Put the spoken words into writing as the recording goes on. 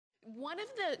One of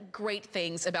the great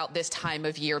things about this time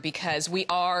of year, because we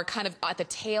are kind of at the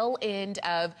tail end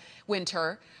of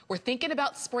winter, we're thinking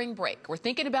about spring break, we're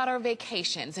thinking about our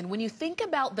vacations, and when you think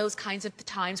about those kinds of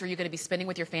times where you're going to be spending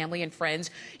with your family and friends,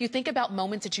 you think about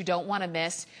moments that you don't want to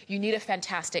miss, you need a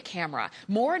fantastic camera.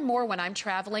 More and more when I'm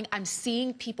traveling, I'm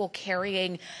seeing people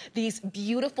carrying these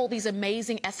beautiful, these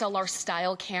amazing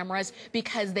SLR-style cameras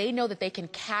because they know that they can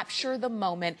capture the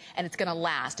moment and it's going to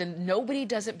last, and nobody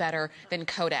does it better than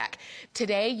Kodak.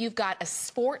 Today, you've got a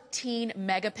 14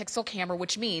 megapixel camera,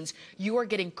 which means you are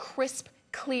getting crisp,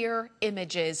 clear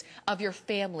images of your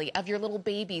family, of your little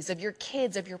babies, of your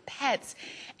kids, of your pets.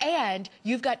 And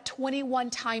you've got 21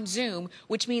 times zoom,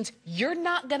 which means you're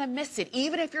not going to miss it.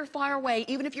 Even if you're far away,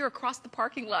 even if you're across the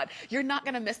parking lot, you're not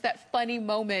going to miss that funny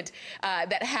moment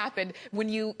that happened when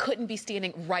you couldn't be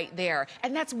standing right there.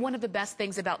 And that's one of the best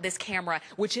things about this camera,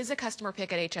 which is a customer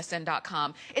pick at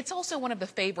hsn.com. It's also one of the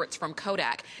favorites from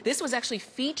Kodak. This was actually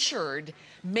featured,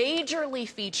 majorly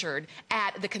featured,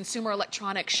 at the Consumer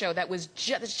Electronics Show that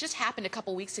just happened a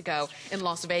couple weeks ago in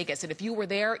Las Vegas. And if you were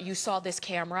there, you saw this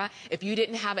camera. If you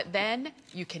didn't have it then,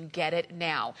 you can get it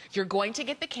now. You're going to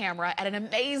get the camera at an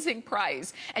amazing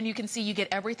price. And you can see you get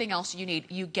everything else you need.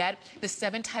 You get the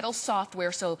 7-title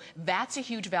software, so that's a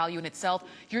huge value in itself.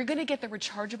 You're going to get the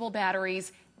rechargeable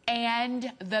batteries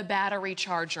and the battery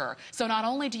charger. So not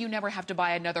only do you never have to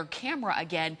buy another camera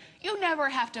again, you never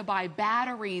have to buy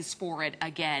batteries for it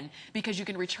again because you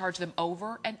can recharge them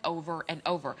over and over and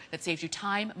over. That saves you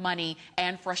time, money,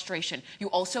 and frustration. You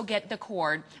also get the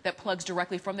cord that plugs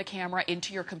directly from the camera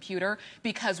into your computer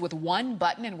because with one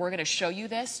button, and we're going to show you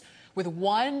this, with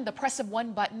the press of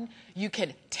one button, you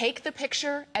can take the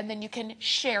picture and then you can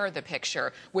share the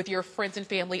picture with your friends and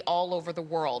family all over the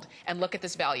world. And look at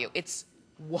this value. It's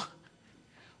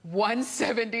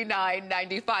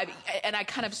 $179.95, and I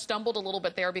kind of stumbled a little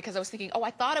bit there because I was thinking, oh,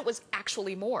 I thought it was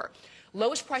actually more.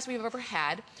 Lowest price we've ever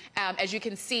had. As you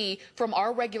can see, from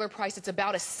our regular price, it's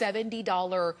about a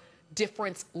 $70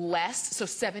 difference less, so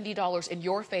 $70 in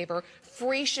your favor.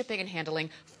 Free shipping and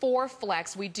handling, 4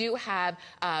 flex. We do have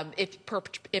if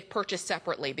purchased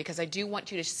separately, because I do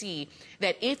want you to see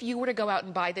that if you were to go out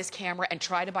and buy this camera and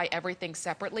try to buy everything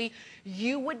separately,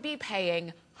 you would be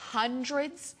paying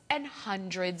hundreds and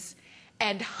hundreds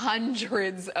and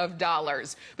hundreds of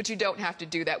dollars. But you don't have to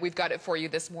do that. We've got it for you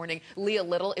this morning. Leah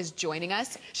Little is joining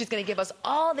us. She's going to give us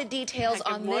all the details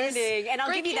on this. Good morning. And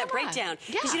I'll give you camera. that breakdown.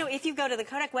 Because, you know, if you go to the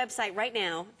Kodak website right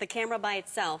now, the camera by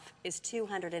itself is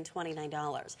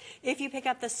 $229. If you pick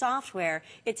up the software,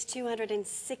 it's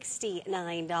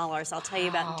 $269. I'll tell you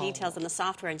about details on the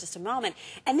software in just a moment.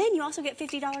 And then you also get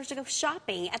 $50 to go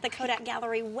shopping at the Kodak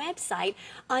Gallery website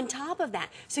on top of that.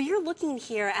 So you're looking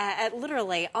here at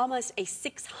literally almost a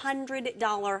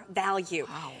 $600 value.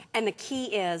 Wow. And the key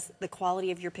is the quality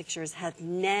of your pictures have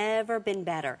never been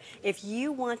better. If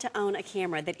you want to own a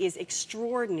camera that is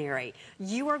extraordinary,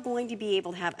 you are going to be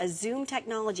able to have a zoom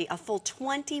technology, a full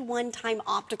 21-time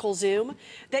optical zoom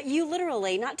that you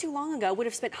literally, not too long ago, would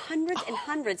have spent hundreds and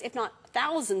hundreds, if not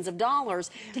thousands of dollars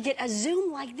to get a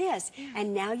zoom like this.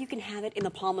 And now you can have it in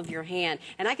the palm of your hand.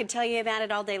 And I could tell you about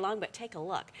it all day long, but take a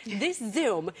look. This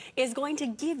zoom is going to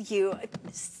give you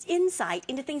insight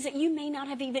into things that you may not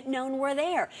have even known were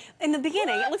there. In the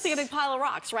beginning, it looks like a big pile of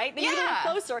rocks, right? Then you get a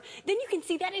little closer, then you can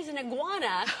see that is an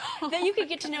iguana that you could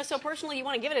get to know so personally you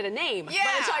want to give it a name by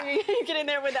the time you get in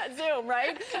there with that zoom,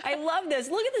 right? I love this.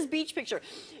 Look at this beach picture.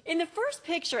 In the first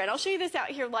picture, and I'll show you this out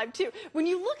here live too, when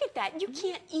you look at that, you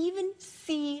can't even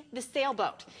see the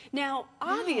sailboat. Now,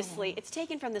 obviously, it's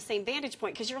taken from the same vantage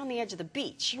point because you're on the edge of the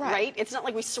beach, right? It's not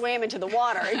like we swam into the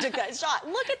water and took that shot.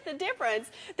 Look at the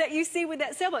difference that you see with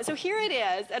that sailboat. So here it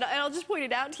is, and I'll just point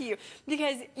it out to you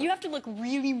because you have to look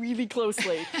really, really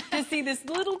closely to see this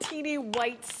little teeny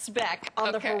white speck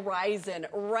on the horizon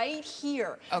right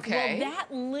here. Well, that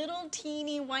little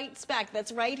teeny white speck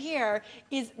that's right here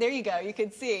is, there you go, you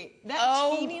can see.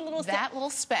 That teeny little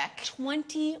speck.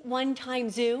 21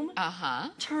 times zoom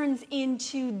turns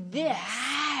into this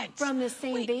from the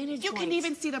same vantage point. You can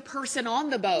even see the person on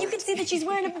the boat. You can see that she's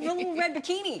wearing a little red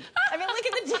bikini. I mean, look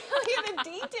at the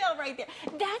detail right there.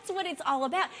 That's what it's all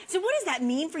about. So what does that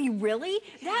mean for you, really?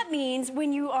 That means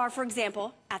when you are, for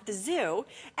example, at the zoo,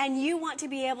 and you want to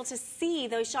be able to see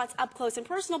those shots up close and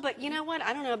personal, but you know what?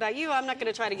 I don't know about you. I'm not going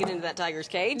to try to get into that tiger's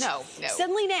cage. No.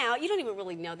 Suddenly now, you don't even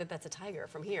really know that that's a tiger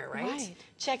from here, right?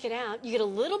 Check it out. You get a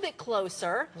little bit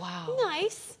closer. Wow.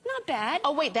 Nice. Not bad.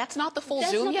 Oh, wait, that's not the full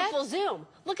zoom yet? That's not the full zoom.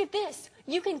 Look at this.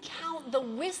 You can count the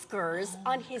whiskers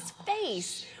on his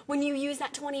face when you use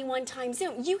that 21x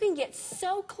zoom. You can get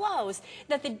so close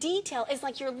that the detail is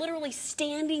like you're literally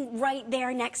standing right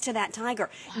there next to that tiger.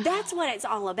 Wow. That's what it's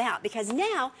all about, because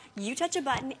now you touch a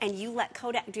button and you let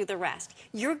Kodak do the rest.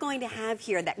 You're going to have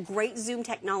here that great zoom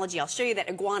technology. I'll show you that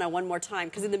iguana one more time,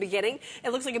 because in the beginning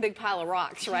it looks like a big pile of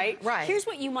rocks, right? Right. Here's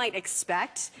what you might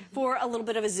expect for a little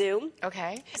bit of a zoom.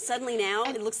 Okay. Suddenly now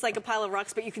it looks like a pile of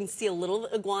rocks, but you can see a little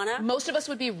iguana. Most of us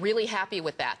would be really happy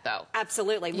with that, though.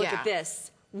 Absolutely. Look at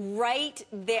this. Right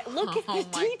there. Look at the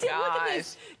detail. Look at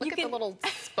this. Look at the little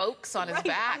spokes on his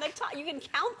back. On the top. You can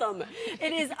count them.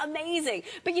 It is amazing.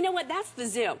 But you know what? That's the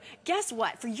zoom. Guess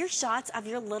what? For your shots of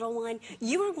your little one,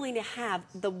 you are going to have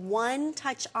the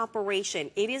one-touch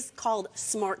operation. It is called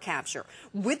Smart Capture.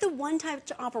 With the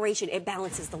one-touch operation, it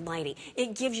balances the lighting.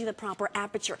 It gives you the proper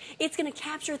aperture. It's going to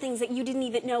capture things that you didn't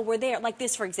even know were there. Like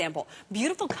this, for example.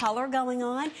 Beautiful color going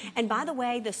on. And by the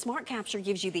way, the Smart Capture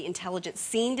gives you the intelligent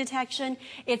scene detection.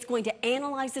 It's going to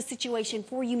analyze the situation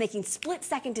for you, making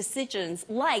split-second decisions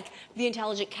like the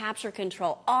intelligent capture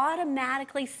control,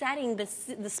 automatically setting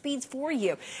the speeds for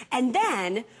you. And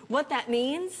then what that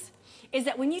means is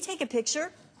that when you take a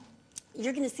picture,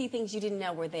 you're going to see things you didn't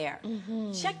know were there.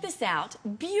 Check this out.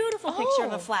 Beautiful picture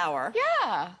of a flower.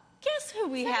 Yeah. Guess who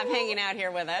we have hanging out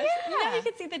here with us? Yeah. You know, you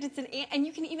can see that it's an ant, and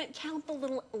you can even count the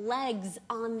little legs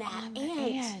on that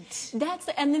ant. That's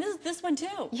and then this one too.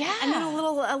 Yeah. And then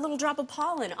a little drop of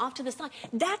pollen off to the side.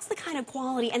 That's the kind of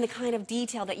quality and the kind of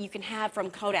detail that you can have from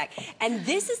Kodak. And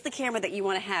this is the camera that you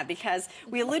want to have, because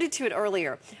we alluded to it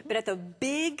earlier, but at the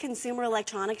big Consumer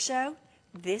Electronics Show,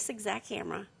 this exact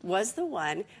camera was the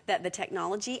one that the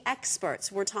technology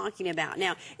experts were talking about.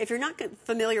 Now, if you're not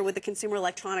familiar with the Consumer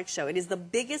Electronics Show, it is the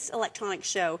biggest electronics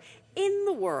show in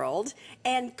the world,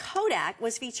 and Kodak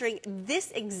was featuring this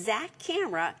exact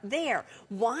camera there.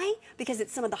 Why? Because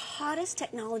it's some of the hottest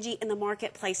technology in the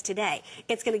marketplace today.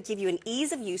 It's going to give you an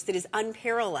ease of use that is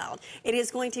unparalleled. It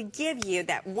is going to give you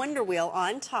that wonder wheel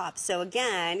on top. So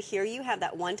again, here you have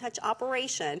that one-touch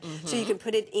operation, so you can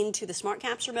put it into the smart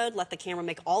capture mode, let the camera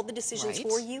make all the decisions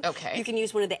for you. Okay. You can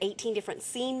use one of the 18 different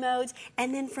scene modes,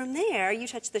 and then from there, you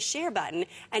touch the share button,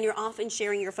 and you're off and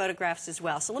sharing your photographs as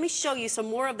well. So let me show you some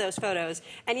more of those photos.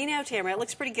 And you know, Tamara, it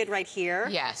looks pretty good right here.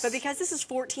 Yes. But because this is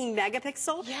 14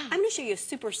 megapixel, I'm going to show you a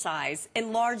supersize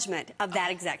enlargement of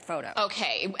that exact photo.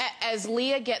 Okay. As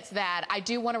Leah gets that, I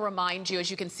do want to remind you,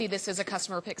 as you can see, this is a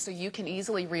customer pick, so you can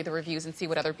easily read the reviews and see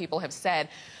what other people have said.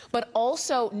 But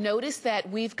also notice that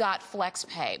we've got Flex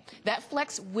Pay. That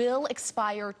Flex will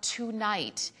expire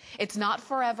tonight. It's not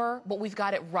forever, but we've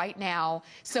got it right now.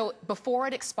 So before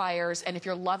it expires, and if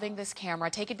you're loving this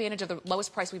camera, take advantage of the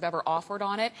lowest price we've ever offered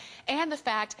on it, and the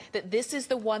fact that this is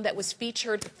the one that was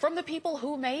featured from the people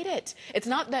who made it. It's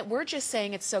not that we're just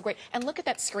saying it's so great. And look at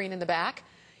that screen in the back.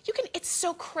 It's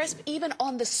so crisp, even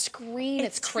on the screen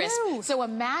it's crisp. True. So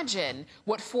imagine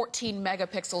what 14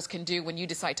 megapixels can do when you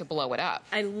decide to blow it up.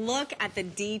 And look at the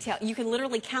detail. You can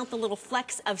literally count the little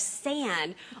flecks of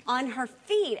sand on her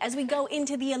feet as we go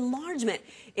into the enlargement.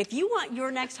 If you want your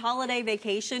next holiday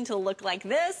vacation to look like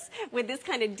this, with this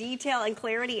kind of detail and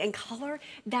clarity and color,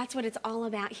 that's what it's all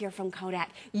about here from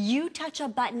Kodak. You touch a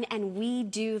button and we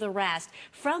do the rest.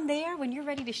 From there, when you're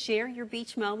ready to share your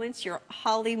beach moments, your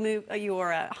honeymoon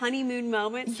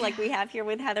moments like we have here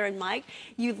with Heather and Mike,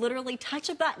 you literally touch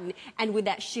a button, and with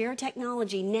that share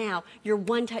technology, now you're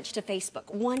one touch to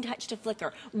Facebook, one touch to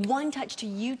Flickr, one touch to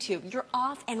YouTube. You're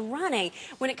off and running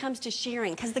when it comes to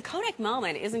sharing, because the Kodak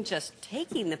moment isn't just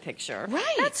taking the picture.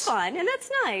 Right. That's fun and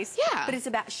that's nice. Yeah. But it's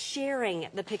about sharing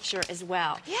the picture as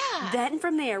well. Yeah. Then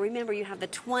from there, remember, you have the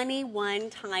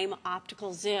 21-time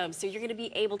optical zoom, so you're going to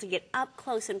be able to get up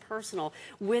close and personal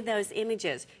with those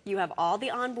images. You have all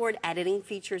the onboard editing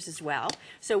features as well.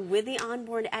 So with the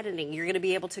onboard editing, you're going to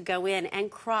be able to go in and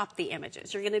crop the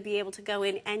images. You're going to be able to go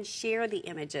in and share the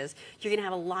images. You're going to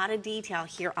have a lot of detail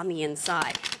here on the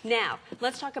inside. Now,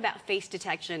 let's talk about face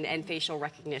detection and facial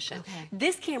recognition. Okay.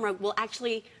 This camera will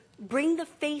actually bring the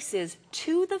faces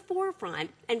to the forefront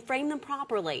and frame them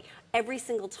properly every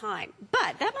single time.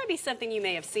 But that might be something you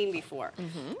may have seen before.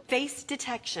 Face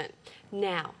detection.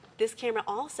 Now, this camera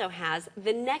also has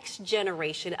the next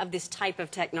generation of this type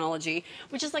of technology,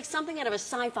 which is like something out of a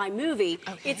sci-fi movie.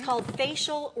 Okay. It's called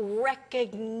facial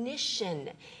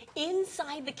recognition.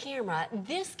 Inside the camera,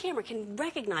 this camera can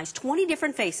recognize 20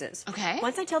 different faces. Okay.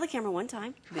 Once I tell the camera one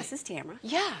time, this is Tamara.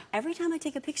 Yeah. Every time I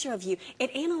take a picture of you,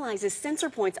 it analyzes sensor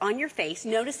points on your face,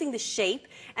 noticing the shape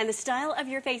and the style of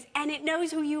your face, and it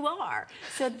knows who you are.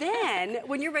 So then,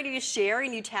 when you're ready to share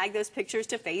and you tag those pictures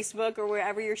to Facebook or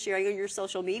wherever you're sharing on your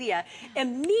social media, you,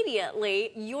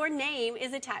 immediately your name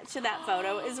is attached to that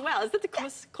photo as well. Isn't that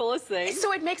the coolest thing?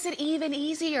 So it makes it even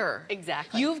easier.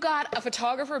 Exactly. You've got a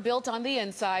photographer built on the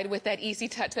inside with that easy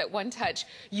touch, that one touch.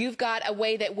 You've got a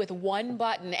way that with one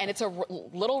button, and it's a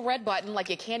little red button, like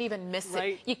you can't even miss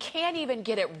it. You can't even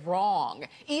get it wrong.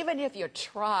 Even if you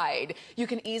tried, you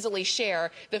can easily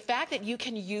share. The fact that you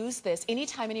can use this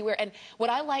anytime, anywhere. And what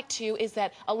I like too is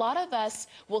that a lot of us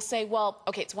will say, well,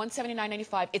 okay, it's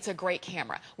 $179.95. It's a great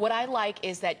camera. What I like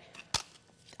is that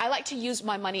I like to use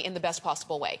my money in the best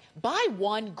possible way. Buy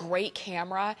one great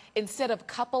camera instead of a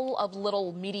couple of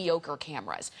little mediocre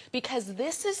cameras, because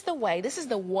this is the way, this is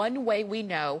the one way we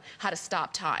know how to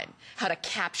stop time, how to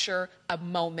capture a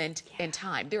moment in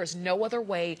time. There is no other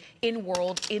way in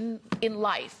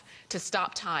life to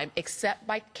stop time except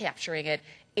by capturing it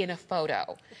in a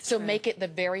photo. So make it the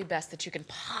very best that you can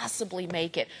possibly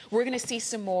make it. We're going to see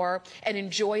some more and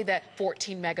enjoy that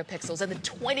 14 megapixels and the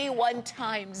 21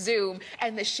 times zoom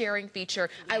and the sharing feature.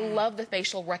 I love the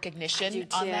facial recognition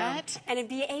on that. And to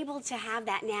be able to have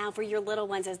that now for your little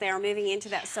ones as they are moving into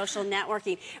that social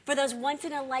networking, for those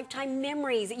once-in-a-lifetime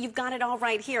memories, you've got it all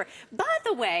right here. By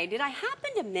the way, did I happen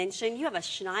to mention you have a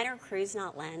Schneider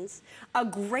Cruise-Knot lens? A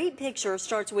great picture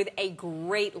starts with a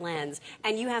great lens,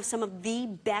 and you have some of the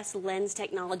best lens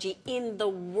technology in the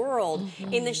world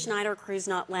in the Schneider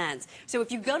Cruise-Knot lens. So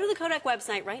if you go to the Kodak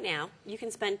website right now, you can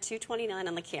spend $229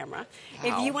 on the camera.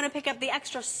 If you want to pick up the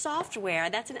extra software,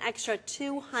 that's an extra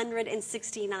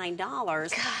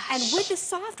 $269. And with the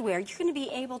software, you're going to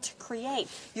be able to create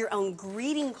your own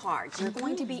greeting cards. You're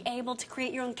going to be able to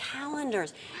create your own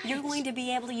calendars. You're going to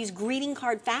be able to use Greeting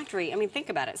Card Factory. I mean, think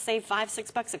about it. Save $5,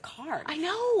 $6 a card. I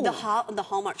know. The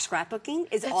Hallmark scrapbooking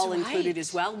is all included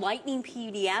as well. Lightning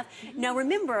PDF. Now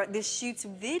remember, this shoots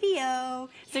video,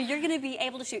 so you're going to be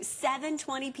able to shoot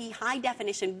 720p high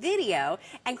definition video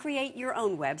and create your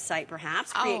own website,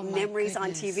 perhaps create memories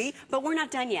on TV. But we're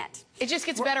not done yet. It just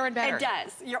gets better and better. It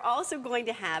does. You're also going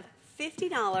to have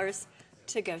 $50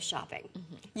 to go shopping.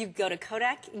 You go to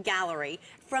Kodak Gallery.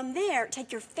 From there,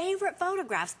 take your favorite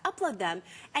photographs, upload them,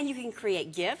 and you can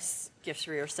create gifts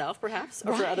for yourself, perhaps,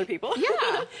 or for other people.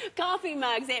 Yeah. Coffee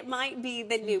mugs. It might be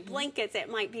the new blankets. It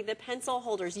might be the pencil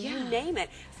holders. You name it.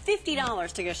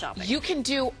 $50 to go shopping. You can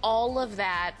do all of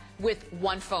that with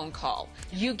one phone call.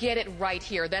 You get it right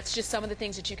here. That's just some of the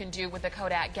things that you can do with the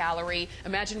Kodak Gallery.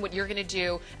 Imagine what you're going to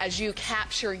do as you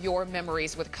capture your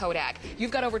memories with Kodak.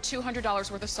 You've got over $200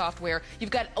 worth of software.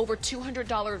 You've got over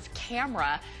 $200 of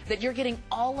camera that you're getting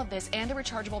all of this, and the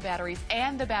rechargeable batteries,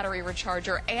 and the battery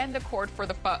recharger, and the cord for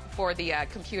the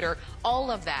computer. All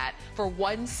of that for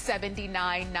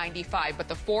 $179.95. But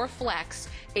the 4 Flex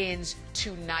ends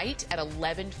tonight at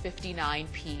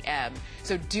 11:59 p.m.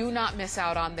 So do not miss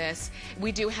out on this.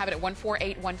 We do have it at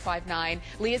 148159.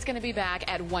 Leah's going to be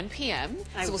back at 1 p.m.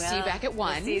 So we'll see you back at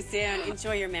 1. We'll see you soon.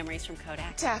 Enjoy your memories from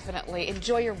Kodak. Definitely.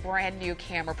 Enjoy your brand new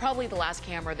camera, probably the last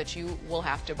camera that you will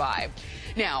have to buy.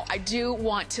 Now, I do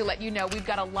want to let you know we've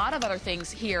got a lot of other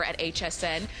things here at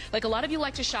HSN. Like, a lot of you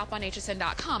like to shop on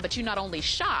hsn.com, but you not only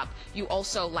shop, you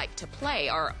also like to play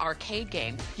our arcade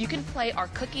game. You can play our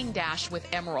Cooking Dash with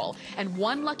Emerald, and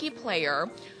one lucky player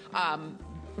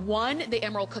won the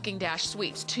Emerald Cooking Dash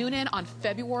Sweeps. Tune in on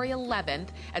February 11th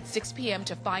at 6 p.m.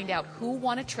 to find out who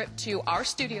won a trip to our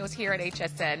studios here at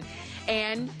HSN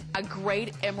and a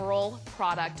great Emerald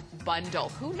product bundle.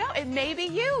 Who knows? It may be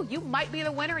you. You might be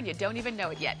the winner and you don't even know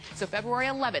it yet. So February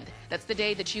 11th, that's the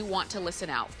day that you want to listen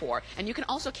out for. And you can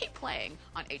also keep playing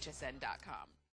on hsn.com.